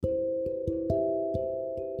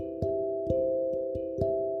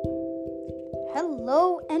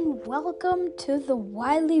Hello and welcome to the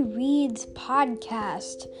Wiley Reads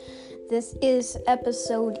podcast. This is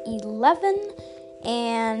episode 11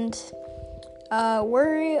 and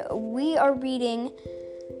we are reading,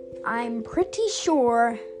 I'm pretty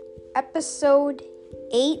sure, episode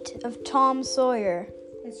 8 of Tom Sawyer.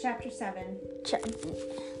 It's chapter 7.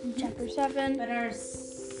 Chapter 7. But our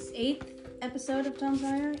 8th episode of Tom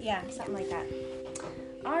Sawyer? Yeah, something like that.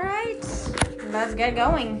 Alright, let's get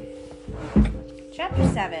going. Chapter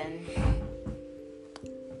 7.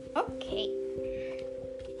 Okay.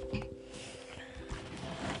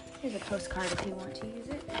 Here's a postcard if you want to use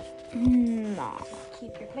it. No.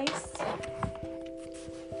 Keep your place.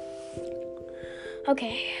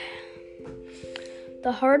 Okay.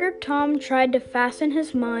 The harder Tom tried to fasten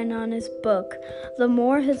his mind on his book, the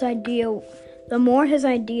more his ideas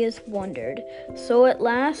wandered. So at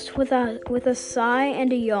last, with a sigh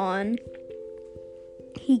and a yawn,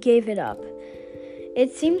 he gave it up.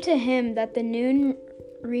 It seemed to him that the noon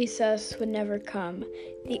recess would never come.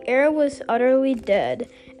 The air was utterly dead,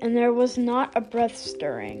 and there was not a breath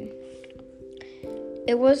stirring.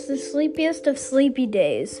 It was the sleepiest of sleepy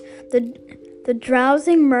days. The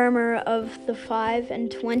drowsing murmur of the 25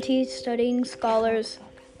 studying scholars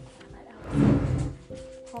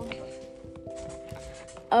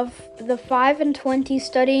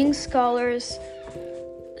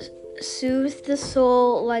soothed the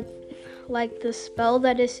soul like the spell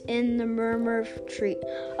that is in the murmur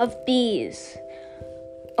of bees.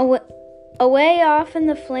 Away off in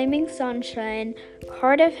the flaming sunshine,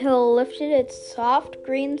 Cardiff Hill lifted its soft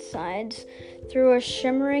green sides through a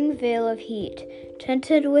shimmering veil of heat,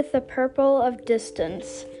 tinted with the purple of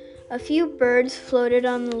distance. A few birds floated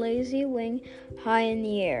on the lazy wing high in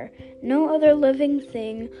the air. No other living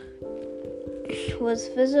thing was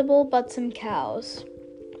visible but some cows,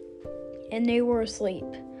 and they were asleep.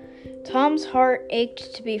 Tom's heart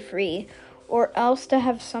ached to be free, or else to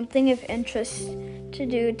have something of interest to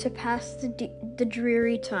do to pass the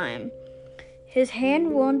dreary time. His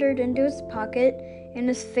hand wandered into his pocket, and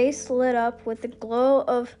his face lit up with a glow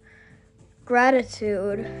of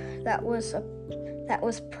gratitude that was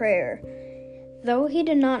prayer. Though he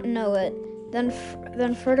did not know it, then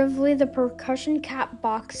furtively the percussion cap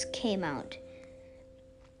box came out.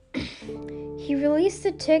 He released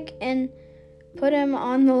the tick and put him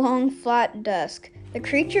on the long flat desk. The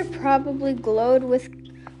creature probably glowed with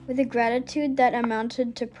a gratitude that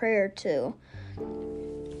amounted to prayer too.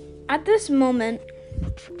 At this moment,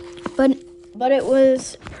 but it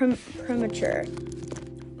was premature.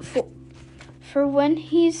 For when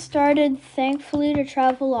he started thankfully to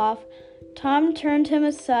travel off, Tom turned him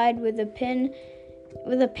aside with a pin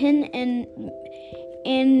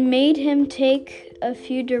and made him take a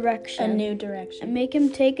new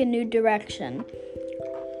direction.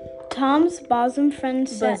 Tom's bosom friend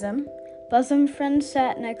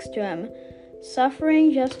sat next to him,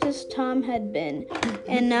 suffering just as Tom had been,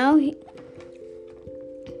 and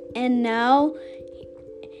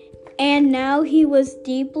now he was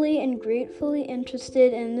deeply and gratefully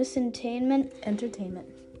interested in this entertainment.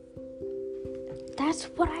 That's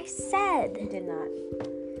what I said. You did not.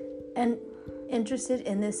 And interested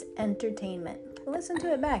in this entertainment. Listen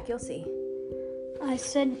to it back, you'll see. I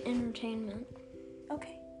said entertainment.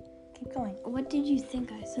 Okay, keep going. What did you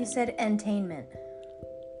think I said? You said entertainment.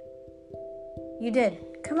 You did.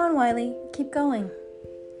 Come on, Wiley, keep going.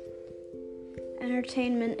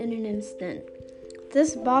 Entertainment in an instant.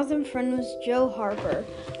 This bosom friend was Joe Harper.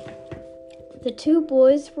 The two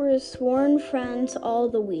boys were sworn friends all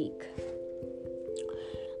the week,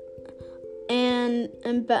 and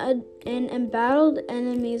embattled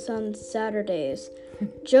enemies on Saturdays.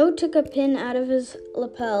 Joe took a pin out of his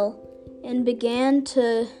lapel and began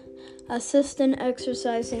to assist in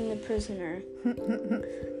exercising the prisoner.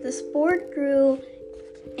 The sport grew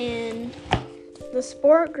in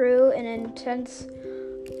intense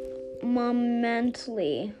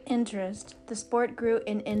momently. The sport grew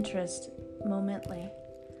in interest momently.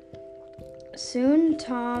 Soon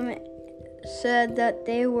Tom said that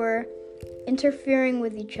they were interfering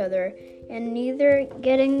with each other and neither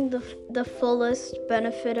getting the fullest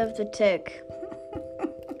benefit of the tick.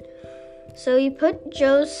 So he put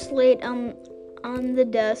Joe's slate on the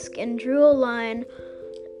desk and drew a line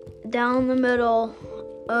down the middle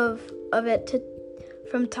of it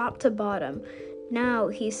from top to bottom. Now,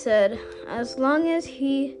 he said, as long as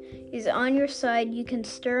he is on your side, you can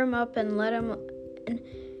stir him up and let him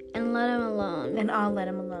alone. And I'll let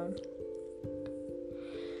him alone.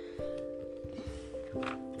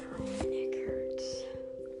 My neck hurts.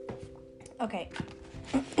 Okay.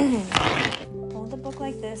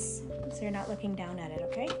 like this so you're not looking down at it,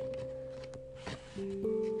 okay?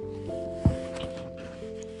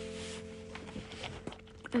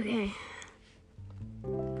 Okay.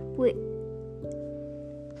 Wait.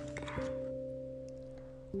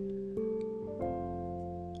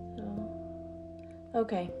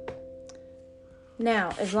 Okay.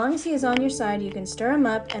 Now, as long as he is on your side, you can stir him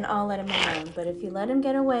up and I'll let him alone. But if you let him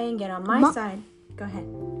get away and get on my side, go ahead.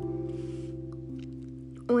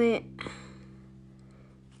 Wait.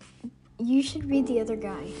 You should read the other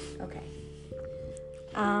guy. Okay.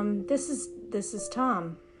 This is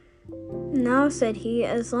Tom. Now, said he,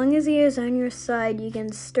 as long as he is on your side, you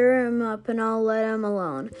can stir him up and I'll let him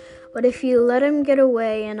alone. But if you let him get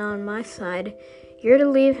away and on my side, you're to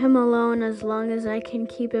leave him alone as long as I can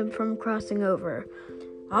keep him from crossing over.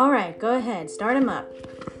 All right, go ahead. Start him up.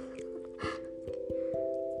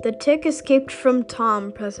 The tick escaped from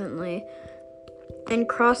Tom presently and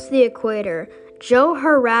crossed the equator. Joe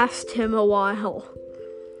harassed him a while,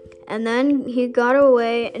 and then he got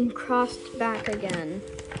away and crossed back again.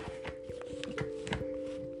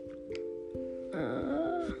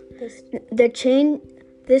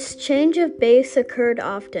 This change of base occurred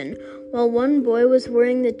often. While one boy was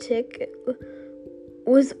worrying the tick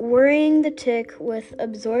with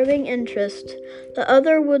absorbing interest, the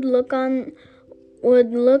other would look on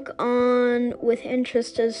with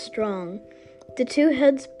interest as strong. The two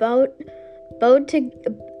heads bowed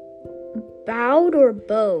together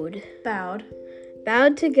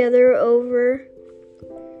over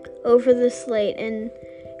the slate,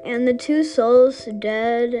 and the two souls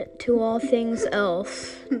dead to all things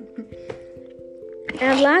else.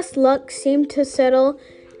 At last luck seemed to settle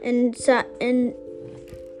and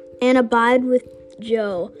abide with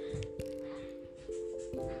Joe.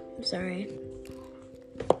 Sorry.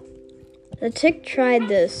 The tick tried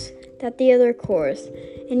this, that the other course,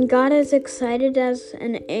 and got as excited as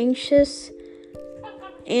anxious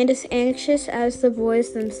as the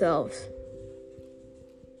boys themselves.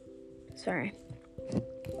 Sorry.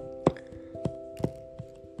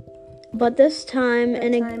 But this time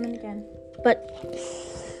and again.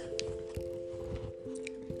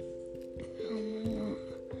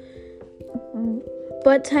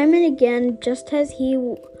 But time and again, just as he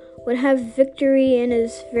would have victory in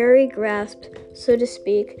his very grasp, so to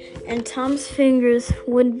speak, and Tom's fingers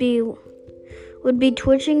would be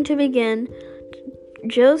twitching to begin,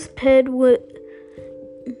 Joe's pin would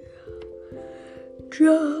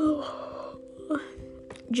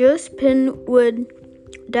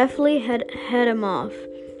deftly head him off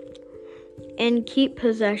and keep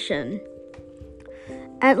possession.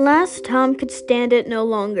 At last, Tom could stand it no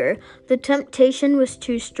longer. The temptation was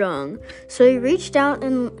too strong, so he reached out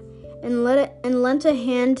and lent a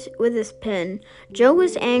hand with his pen. Joe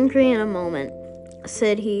was angry in a moment.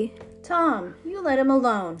 Said he, Tom, you let him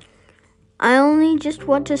alone. I only just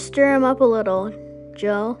want to stir him up a little,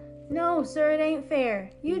 Joe. No, sir, it ain't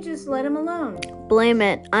fair. You just let him alone. Blame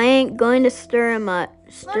it. I ain't going to stir him up.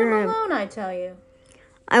 Let him alone, I tell you.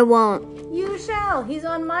 I won't. You shall. He's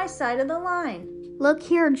on my side of the line. Look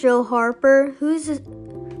here, Joe Harper. Whose is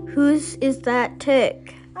that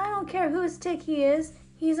tick? I don't care whose tick he is.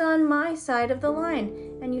 He's on my side of the line,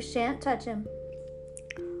 and you shan't touch him.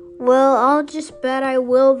 Well, I'll just bet I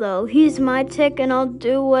will, though. He's my tick, and I'll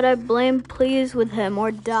do what I blame please with him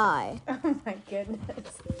or die. Oh, my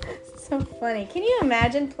goodness. So funny. Can you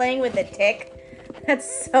imagine playing with a tick?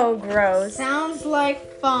 That's so gross. Sounds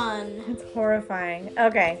like fun. It's horrifying.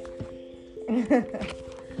 Okay. Come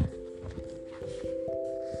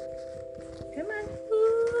on.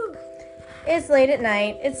 Woo. It's late at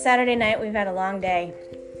night. It's Saturday night. We've had a long day.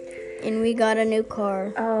 And we got a new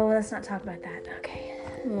car. Oh, let's not talk about that. Okay.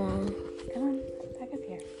 Well, come on. Back up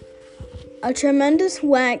here. A tremendous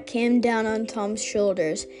whack came down on Tom's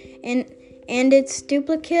shoulders, and its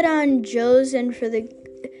duplicate on Joe's, and for the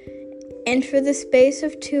space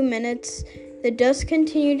of 2 minutes, the dust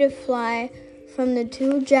continued to fly from the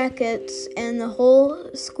two jackets and the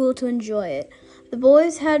whole school to enjoy it. The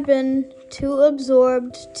boys had been too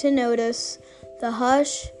absorbed to notice the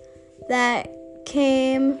hush that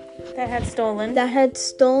had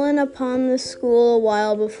stolen upon the school a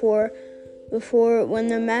while before when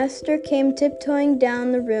the master came tiptoeing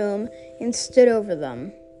down the room and stood over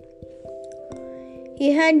them.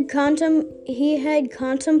 He had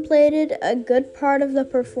contemplated a good part of the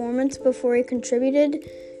performance before he contributed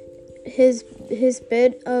his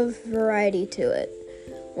bit of variety to it.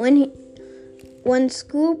 When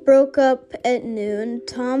school broke up at noon,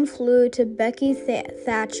 Tom flew to Becky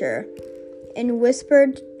Thatcher and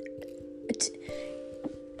whispered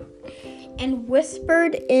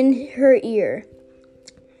in her ear,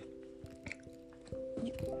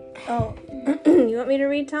 Oh, you want me to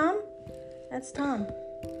read Tom? That's Tom.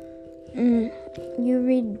 You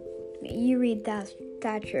read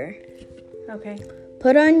Thatcher. Okay.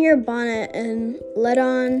 Put on your bonnet and let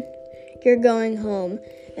on you're going home.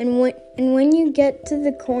 And when you get to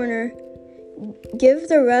the corner, give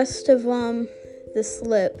the rest of the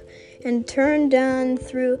slip and turn down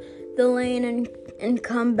through the lane and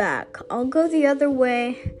come back. I'll go the other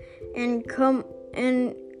way and come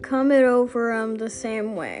it over the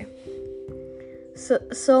same way. So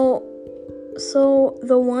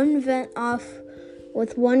the one went off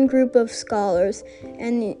with one group of scholars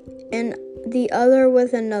and the other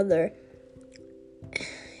with another.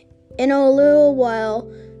 In a little while,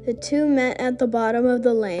 the two met at the bottom of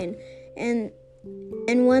the lane, and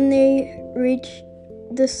when they reached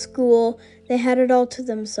the school, they had it all to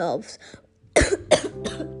themselves. Okay?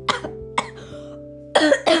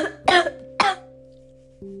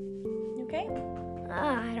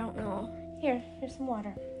 I don't know. Here's some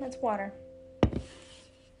water. That's water.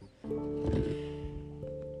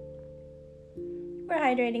 We're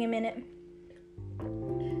hydrating a minute.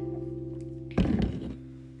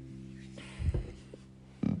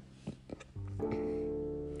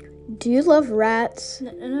 Do you love rats?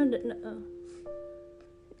 No.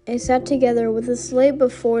 They sat together with the slate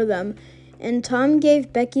before them, and Tom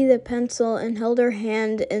gave Becky the pencil and held her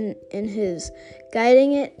hand in his,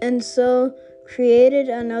 guiding it, and so created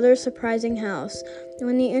another surprising house.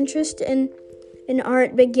 When the interest in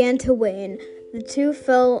art began to wane, the two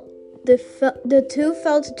fell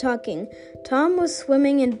to talking. Tom was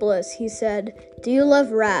swimming in bliss. He said, "Do you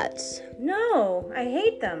love rats?" No, I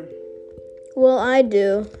hate them. Well, I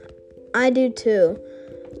do. I do too.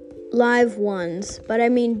 Live ones, but I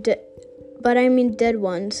mean dead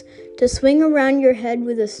ones, to swing around your head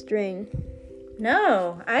with a string.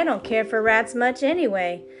 No, I don't care for rats much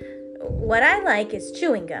anyway. What I like is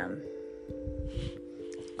chewing gum.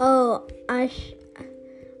 Oh, I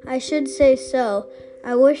should say so.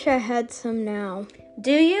 I wish I had some now.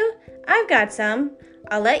 Do you? I've got some.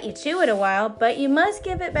 I'll let you chew it a while, but you must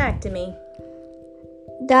give it back to me.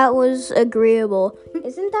 That was agreeable.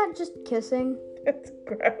 Isn't that just kissing? That's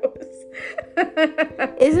gross.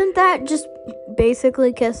 Isn't that just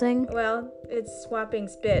basically kissing? Well, it's swapping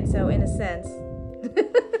spit, so in a sense.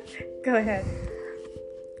 Go ahead.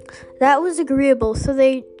 That was agreeable, so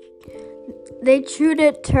they chewed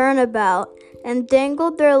it turnabout and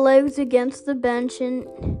dangled their legs against the bench in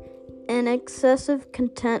excessive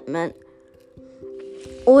contentment.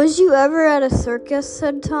 Was you ever at a circus?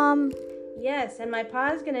 Said Tom. Yes, and my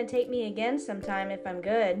pa's gonna take me again sometime if I'm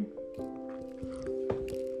good.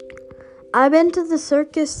 I've been to the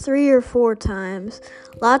circus 3 or 4 times.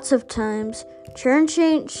 Lots of times. Church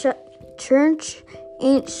ain't shucks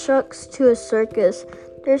to a circus.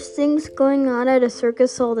 There's things going on at a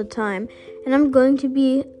circus all the time. And I'm going to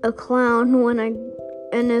be a clown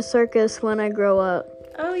in a circus when I grow up.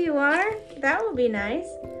 Oh, you are? That will be nice.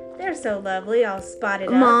 They're so lovely, all spotted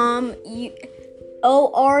up. Mom, you...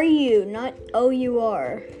 Oh, are you? Not oh, you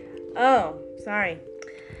are. Oh, sorry.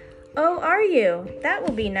 Oh, are you? That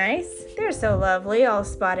will be nice. They're so lovely, all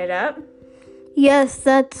spotted up. Yes,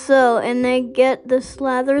 that's so, and they get the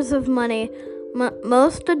slathers of money.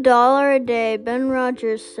 Most $1 a day, Ben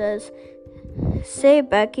Rogers says. Say,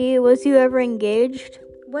 Becky, was you ever engaged?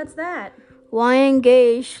 What's that? Why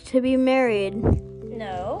engaged? To be married.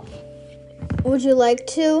 No. Would you like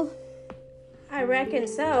to? I reckon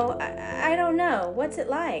so. I don't know. What's it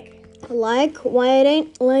like? Like? Why, it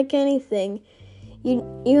ain't like anything. You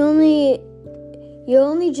only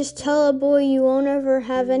just tell a boy you won't ever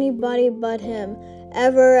have anybody but him.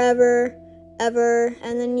 Ever,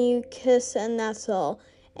 and then you kiss and that's all.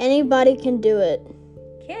 Anybody can do it.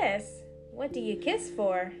 Kiss? What do you kiss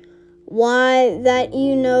for? Why, that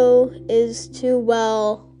is too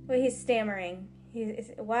well. Well, he's stammering.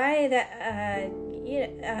 Why that,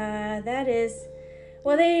 that is...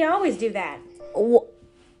 Well, they always do that.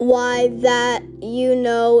 Why, that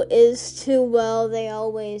is too well. They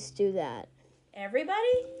always do that.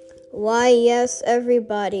 Everybody? Why, yes,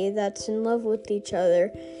 everybody that's in love with each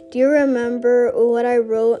other. Do you remember what I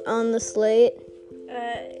wrote on the slate?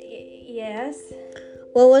 Yes.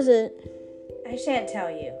 What was it? I shan't tell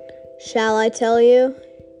you. Shall I tell you?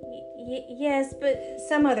 Yes, but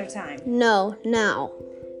some other time. No, now.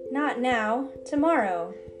 Not now.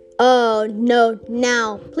 Tomorrow. Oh, no,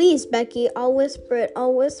 now. Please, Becky, I'll whisper it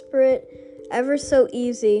ever so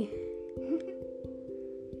easy.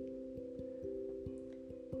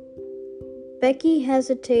 Becky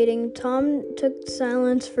hesitating, Tom took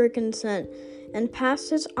silence for consent and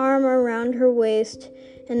passed his arm around her waist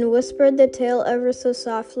and whispered the tale ever so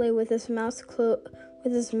softly with his mouth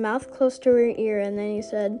with his mouth close to her ear, and then he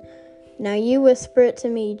said, "Now you whisper it to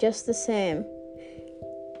me just the same."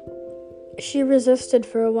 She resisted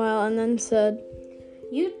for a while and then said,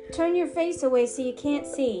 "You turn your face away so you can't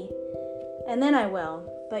see. And then I will.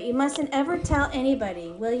 But you mustn't ever tell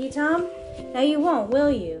anybody. Will you, Tom? No, you won't, will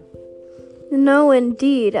you?" "No,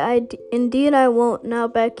 indeed. Indeed I won't now,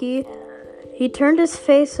 Becky." He turned his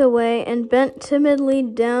face away and bent timidly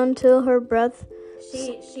down till her breath...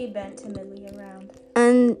 She bent timidly around.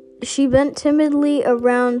 And she bent timidly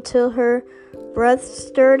around till her breath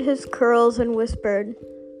stirred his curls and whispered,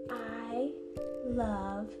 "I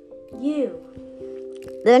love you."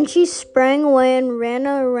 Then she sprang away and ran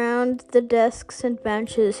around the desks and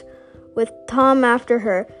benches, with Tom after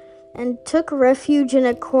her, and took refuge in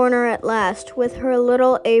a corner at last, with her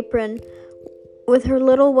little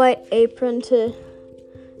white apron to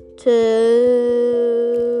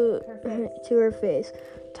her face.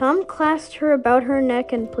 Tom clasped her about her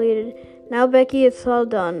neck and pleaded, "Now, Becky, it's all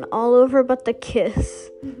done. All over but the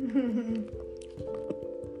kiss."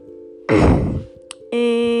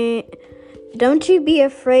 "Don't you be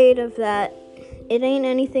afraid of that. It ain't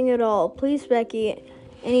anything at all. Please, Becky."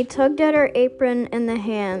 And he tugged at her apron and the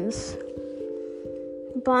hands.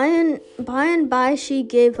 By and by she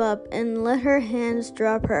gave up and let her hands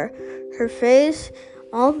drop her. Her face,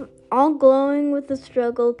 all glowing with the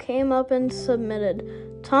struggle, came up and submitted.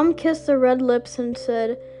 Tom kissed the red lips and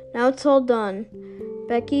said, "Now it's all done,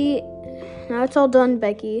 Becky. Now it's all done,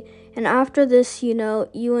 Becky. And after this, you know,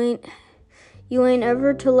 you ain't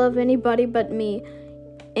ever to love anybody but me.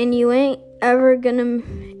 And you ain't ever to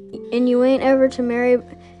marry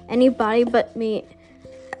anybody but me.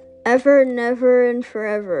 Ever, never, and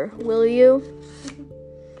forever. Will you?"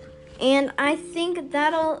 And I think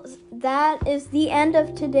that is the end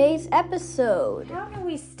of today's episode. How can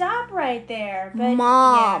we stop right there? But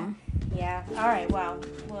Mom. Yeah. All right. Well.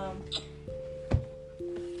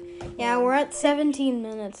 Yeah, we're at 17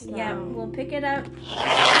 minutes now. Yeah, we'll pick it up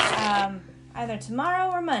either tomorrow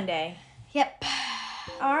or Monday. Yep.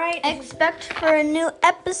 All right. Expect for a new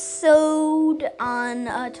episode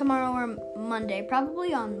on tomorrow or Monday.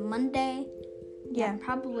 Probably on Monday. Yeah,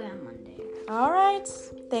 probably on Monday. All right.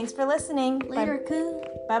 Thanks for listening. Later, cool.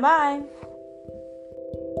 Bye-bye.